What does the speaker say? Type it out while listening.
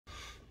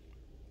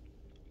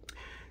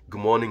Good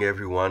morning,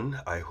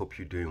 everyone. I hope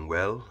you're doing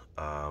well.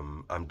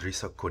 I'm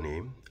Drissa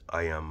Kone.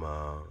 I am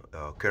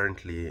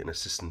currently an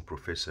assistant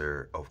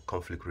professor of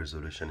conflict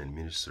resolution and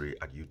ministry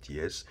at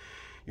UTS,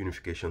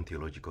 Unification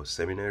Theological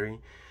Seminary.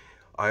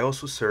 I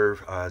also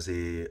serve as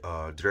a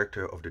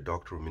director of the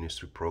doctoral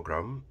ministry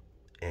program,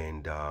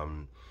 and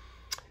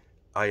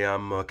I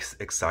am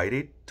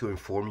excited to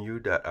inform you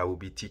that I will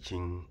be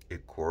teaching a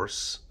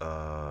course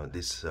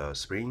this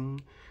spring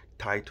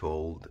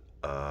titled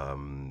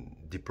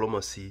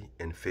Diplomacy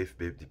and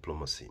Faith-Based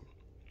Diplomacy.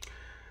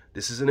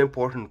 This is an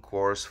important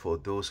course for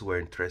those who are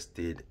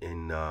interested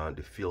in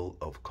the field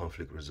of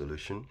conflict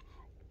resolution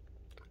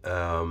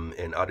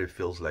and other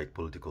fields like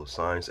political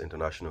science,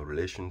 international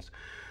relations.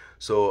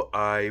 So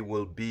we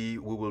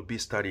will be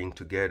studying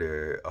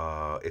together,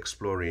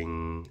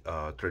 exploring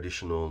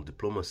traditional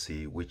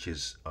diplomacy, which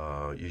is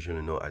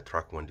usually known as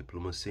track one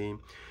diplomacy.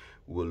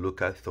 We'll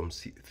look at some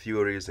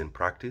theories and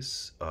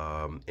practice,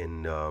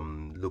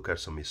 and look at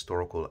some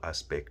historical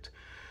aspect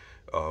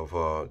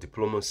of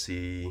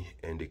diplomacy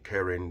and the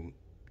current,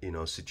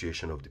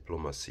 situation of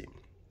diplomacy.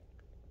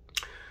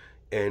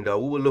 And we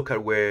will look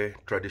at where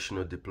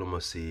traditional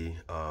diplomacy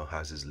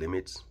has its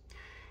limits,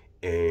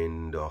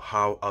 and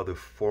how other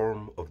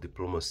form of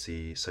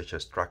diplomacy such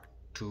as track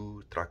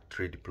 2, track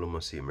 3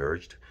 diplomacy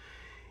emerged.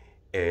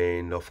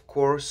 And of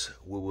course,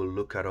 we'll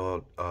look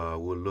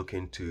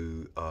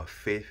into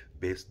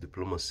faith-based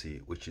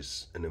diplomacy, which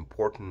is an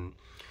important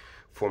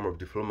form of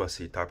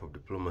diplomacy, type of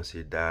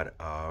diplomacy that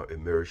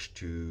emerged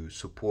to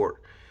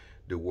support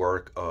the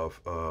work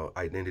of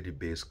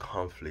identity-based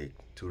conflict,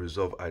 to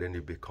resolve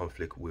identity-based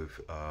conflict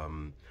with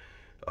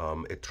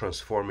a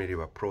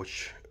transformative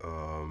approach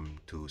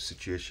to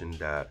situation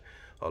that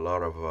a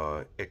lot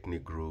of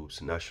ethnic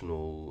groups,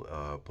 national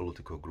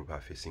political groups are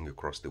facing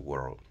across the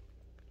world.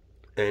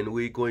 And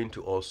we're going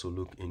to also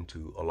look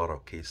into a lot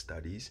of case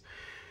studies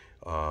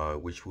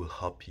which will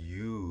help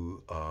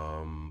you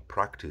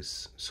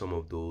practice some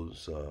of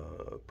those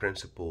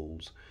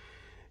principles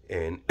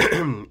and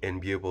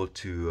and be able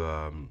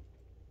to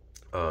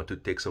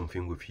take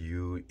something with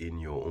you in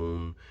your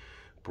own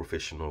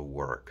professional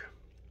work.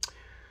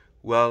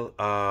 Well,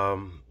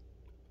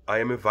 I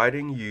am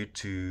inviting you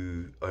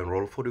to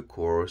enroll for the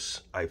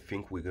course. I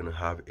think we're gonna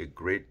have a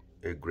great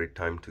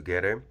time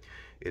together.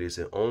 It is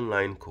an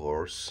online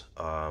course.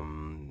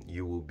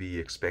 You will be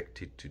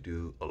expected to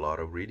do a lot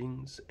of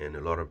readings and a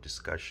lot of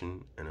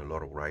discussion and a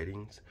lot of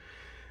writings.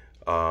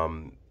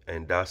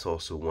 And that's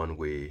also one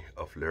way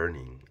of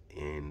learning.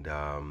 And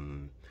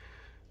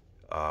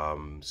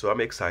so I'm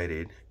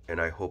excited,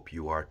 and I hope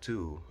you are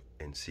too.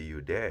 And see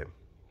you there.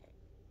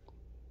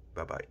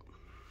 Bye-bye.